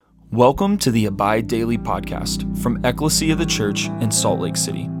Welcome to the Abide Daily podcast from Ecclesia the Church in Salt Lake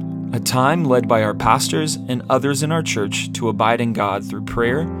City, a time led by our pastors and others in our church to abide in God through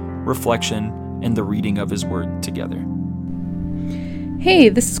prayer, reflection, and the reading of His Word together. Hey,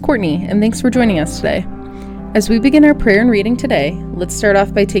 this is Courtney, and thanks for joining us today. As we begin our prayer and reading today, let's start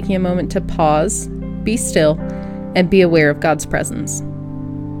off by taking a moment to pause, be still, and be aware of God's presence.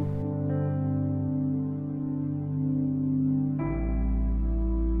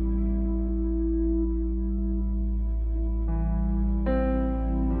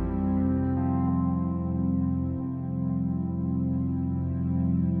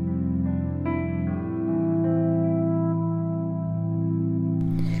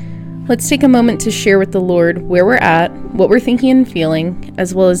 Let's take a moment to share with the Lord where we're at, what we're thinking and feeling,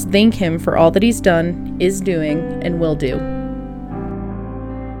 as well as thank Him for all that He's done, is doing, and will do.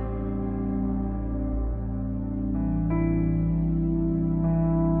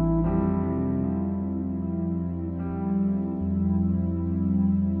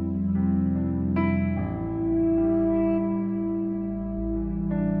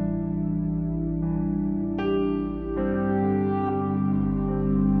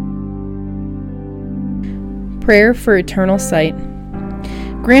 Prayer for eternal sight.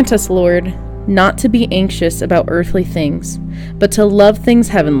 Grant us, Lord, not to be anxious about earthly things, but to love things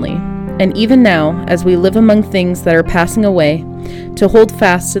heavenly, and even now, as we live among things that are passing away, to hold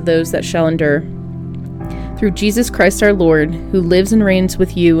fast to those that shall endure. Through Jesus Christ our Lord, who lives and reigns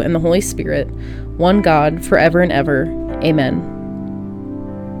with you and the Holy Spirit, one God, forever and ever. Amen.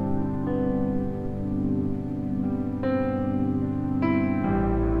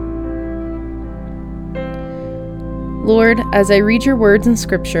 Lord, as I read your words in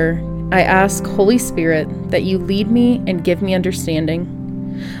Scripture, I ask, Holy Spirit, that you lead me and give me understanding.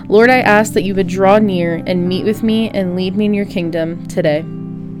 Lord, I ask that you would draw near and meet with me and lead me in your kingdom today.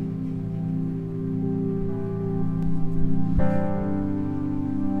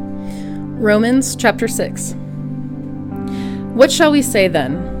 Romans chapter 6. What shall we say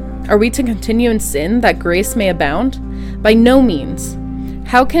then? Are we to continue in sin that grace may abound? By no means.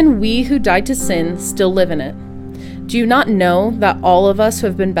 How can we who died to sin still live in it? Do you not know that all of us who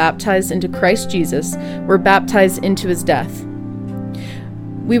have been baptized into Christ Jesus were baptized into his death?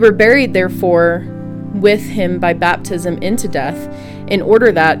 We were buried, therefore, with him by baptism into death, in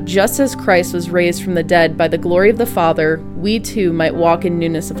order that, just as Christ was raised from the dead by the glory of the Father, we too might walk in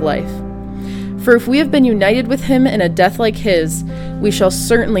newness of life. For if we have been united with him in a death like his, we shall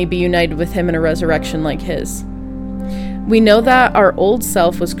certainly be united with him in a resurrection like his. We know that our old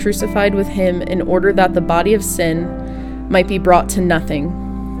self was crucified with him in order that the body of sin might be brought to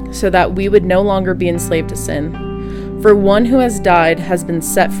nothing, so that we would no longer be enslaved to sin. For one who has died has been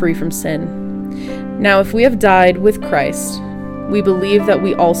set free from sin. Now if we have died with Christ, we believe that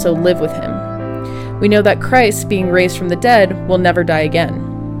we also live with him. We know that Christ, being raised from the dead, will never die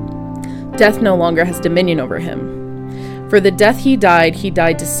again. Death no longer has dominion over him. For the death he died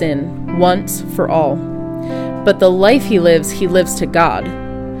to sin, once for all. But the life he lives to God.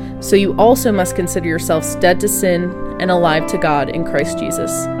 So you also must consider yourselves dead to sin and alive to God in Christ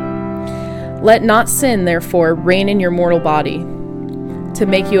Jesus. Let not sin, therefore, reign in your mortal body, to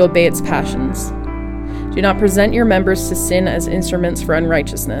make you obey its passions. Do not present your members to sin as instruments for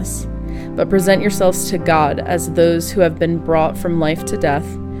unrighteousness, but present yourselves to God as those who have been brought from life to death,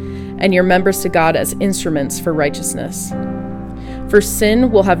 and your members to God as instruments for righteousness. For sin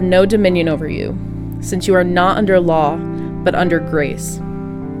will have no dominion over you, since you are not under law, but under grace.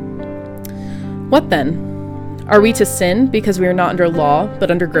 What then? Are we to sin because we are not under law, but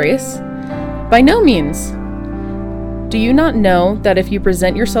under grace? By no means. Do you not know that if you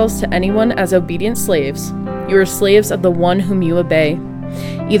present yourselves to anyone as obedient slaves, you are slaves of the one whom you obey,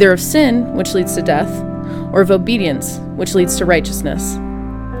 either of sin, which leads to death, or of obedience, which leads to righteousness?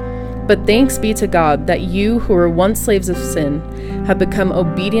 But thanks be to God that you who were once slaves of sin have become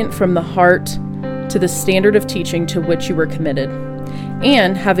obedient from the heart to the standard of teaching to which you were committed,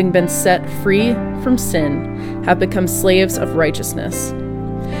 and, having been set free from sin, have become slaves of righteousness.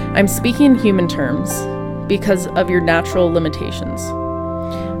 I'm speaking in human terms because of your natural limitations.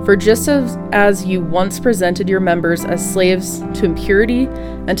 For just as you once presented your members as slaves to impurity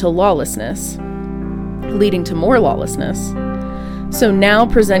and to lawlessness, leading to more lawlessness, so now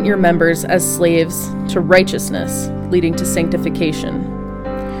present your members as slaves to righteousness, leading to sanctification.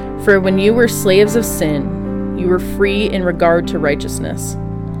 For when you were slaves of sin, you were free in regard to righteousness.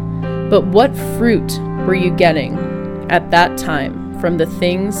 But what fruit were you getting at that time from the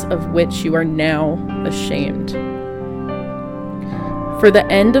things of which you are now ashamed? For the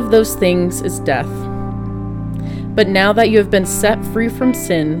end of those things is death. But now that you have been set free from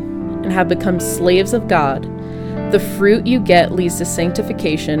sin and have become slaves of God, the fruit you get leads to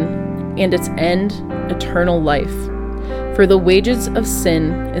sanctification, and its end, eternal life. For the wages of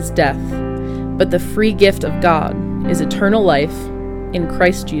sin is death, but the free gift of God is eternal life in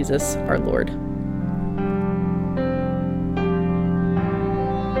Christ Jesus our Lord.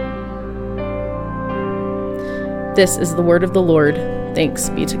 This is the word of the Lord. Thanks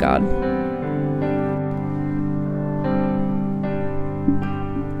be to God.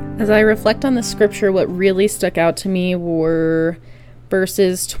 As I reflect on the scripture, what really stuck out to me were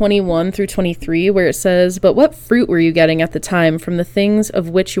verses 21 through 23, where it says, "But what fruit were you getting at the time from the things of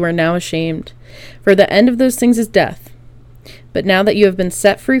which you are now ashamed? For the end of those things is death. But now that you have been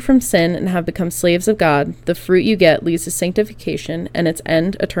set free from sin and have become slaves of God, the fruit you get leads to sanctification, and its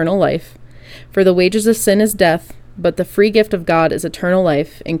end, eternal life. For the wages of sin is death, but the free gift of God is eternal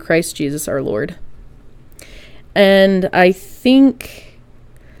life in Christ Jesus our Lord." And I think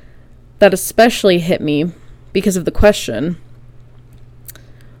that especially hit me because of the question.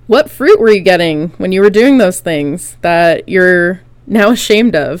 What fruit were you getting when you were doing those things that you're now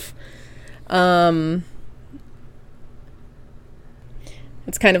ashamed of?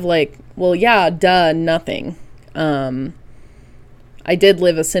 It's kind of like, well, yeah, duh, nothing. I did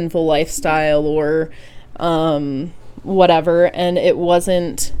live a sinful lifestyle or whatever, and it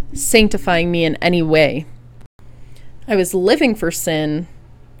wasn't sanctifying me in any way. I was living for sin,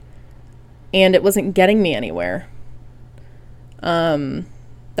 and it wasn't getting me anywhere.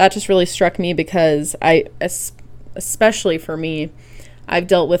 That just really struck me because especially for me, I've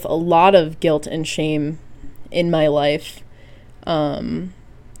dealt with a lot of guilt and shame in my life from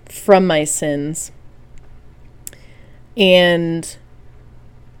my sins. And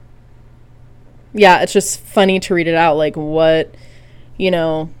yeah, it's just funny to read it out. Like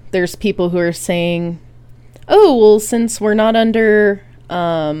there's people who are saying, oh, well, since we're not under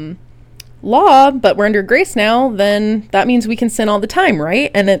law, but we're under grace now, then that means we can sin all the time,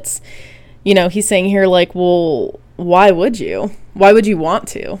 right? And it's, he's saying here, like, well, why would you? Why would you want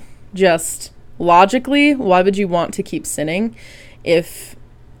to? Just logically, why would you want to keep sinning if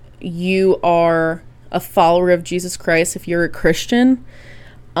you are a follower of Jesus Christ, if you're a Christian,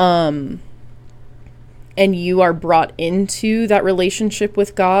 and you are brought into that relationship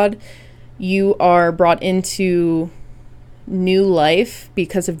with God, you are brought into new life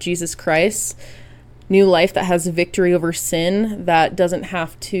because of Jesus Christ, new life that has victory over sin, that doesn't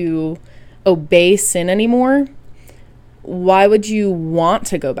have to obey sin anymore. Why would you want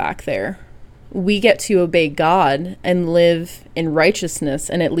to go back there? We get to obey God and live in righteousness,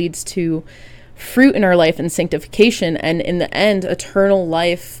 and it leads to fruit in our life and sanctification, and in the end, eternal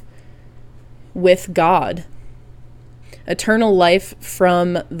life with God. Eternal life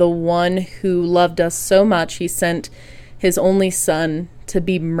from the one who loved us so much, he sent his only son to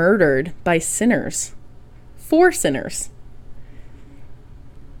be murdered by sinners, for sinners.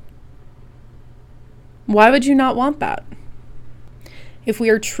 Why would you not want that? If we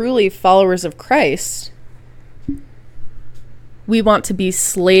are truly followers of Christ, we want to be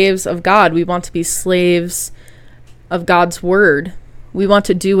slaves of God. We want to be slaves of God's word. We want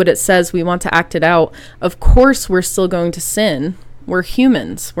to do what it says. We want to act it out. Of course, we're still going to sin. We're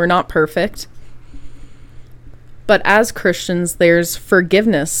humans. We're not perfect. But as Christians, there's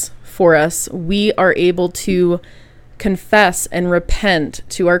forgiveness for us. We are able to confess and repent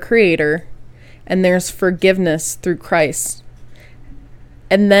to our Creator, and there's forgiveness through Christ.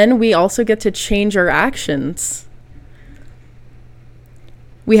 And then we also get to change our actions.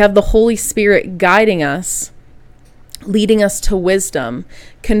 We have the Holy Spirit guiding us, leading us to wisdom,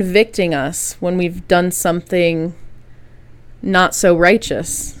 convicting us when we've done something not so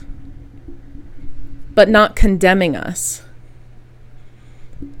righteous, but not condemning us.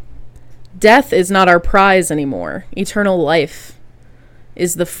 Death is not our prize anymore. Eternal life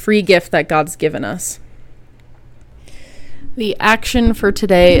is the free gift that God's given us. The action for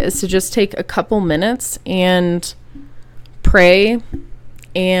today is to just take a couple minutes and pray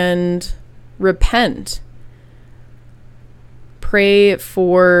and repent. Pray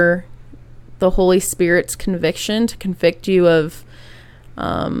for the Holy Spirit's conviction to convict you of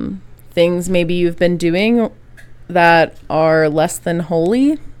things maybe you've been doing that are less than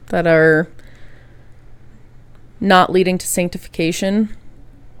holy, that are not leading to sanctification,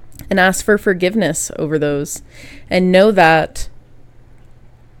 and ask for forgiveness over those. And know that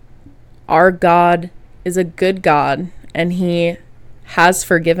our God is a good God, and he has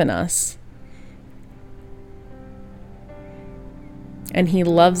forgiven us. And he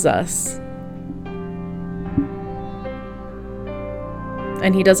loves us.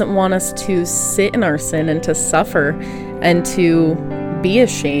 And he doesn't want us to sit in our sin and to suffer and to be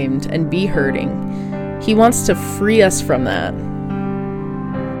ashamed and be hurting. He wants to free us from that.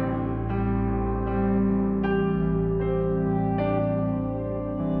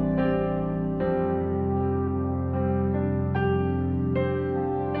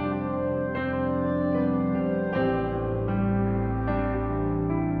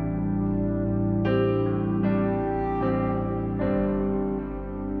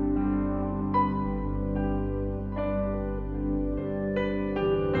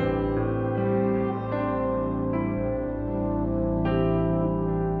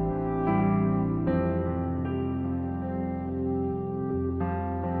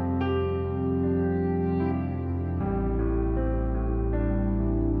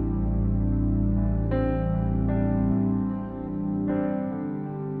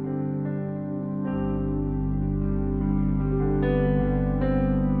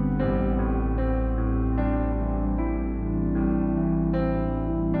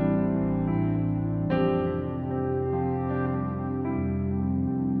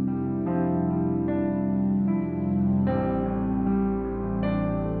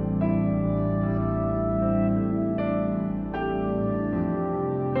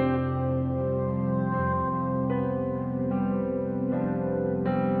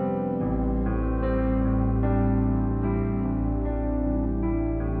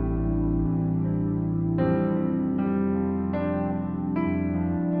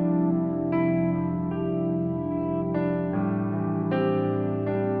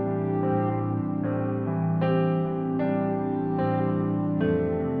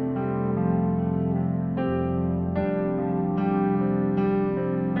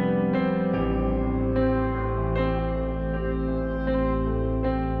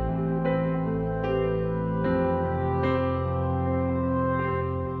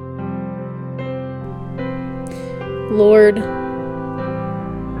 Lord,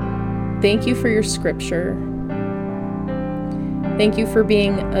 thank you for your scripture. Thank you for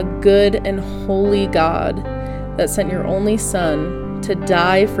being a good and holy God that sent your only Son to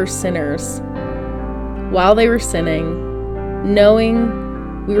die for sinners while they were sinning,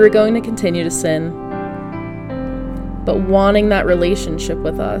 knowing we were going to continue to sin, but wanting that relationship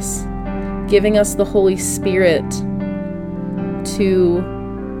with us, giving us the Holy Spirit to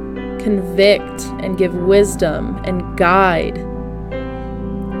convict and give wisdom and guide.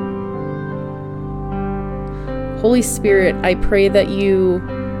 Holy Spirit, I pray that you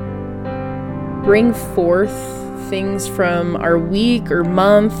bring forth things from our week or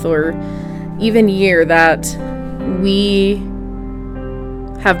month or even year that we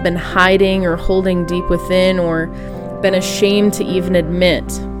have been hiding or holding deep within or been ashamed to even admit.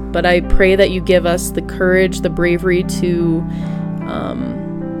 But I pray that you give us the courage, the bravery to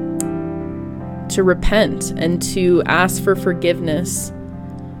repent and to ask for forgiveness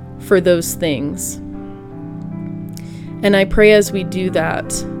for those things. And I pray as we do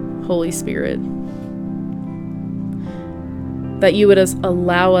that, Holy Spirit, that you would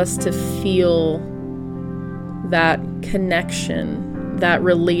allow us to feel that connection, that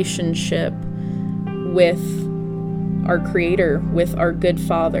relationship with our Creator, with our good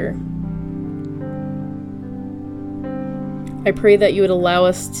Father. I pray that you would allow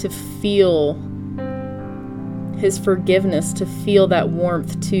us to feel His forgiveness, to feel that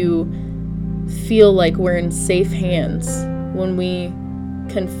warmth, to feel like we're in safe hands when we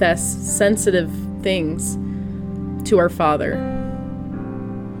confess sensitive things to our Father.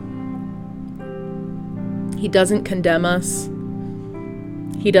 He doesn't condemn us.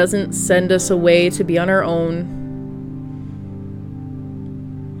 He doesn't send us away to be on our own.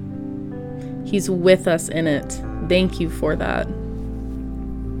 He's with us in it. Thank you for that.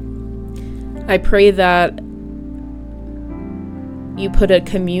 I pray that you put a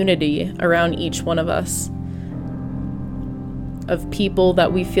community around each one of us, of people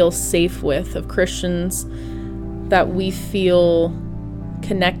that we feel safe with, of Christians that we feel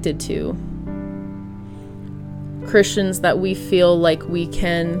connected to, Christians that we feel like we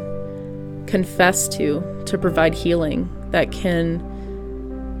can confess to provide healing, that can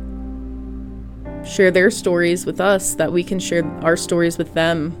share their stories with us, that we can share our stories with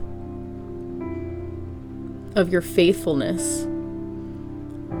them of your faithfulness.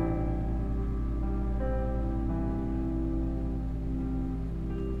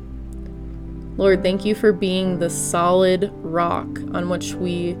 Lord, thank you for being the solid rock on which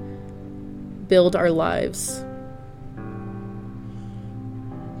we build our lives.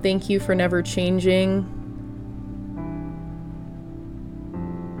 Thank you for never changing,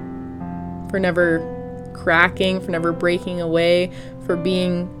 for never cracking, for never breaking away, for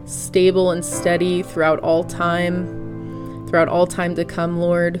being stable and steady throughout all time, throughout all time to come,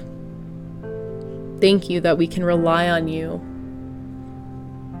 Lord. Thank you that we can rely on you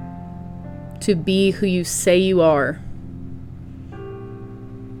to be who you say you are,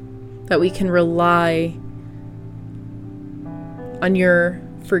 that we can rely on your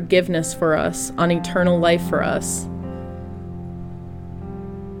forgiveness for us, on eternal life for us.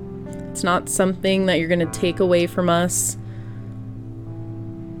 It's not something that you're going to take away from us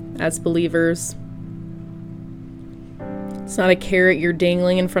as believers. It's not a carrot you're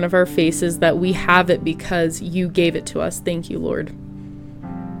dangling in front of our faces, that we have it because you gave it to us. Thank you, Lord.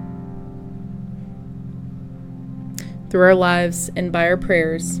 Through our lives and by our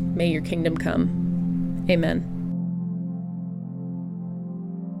prayers, may your kingdom come. Amen.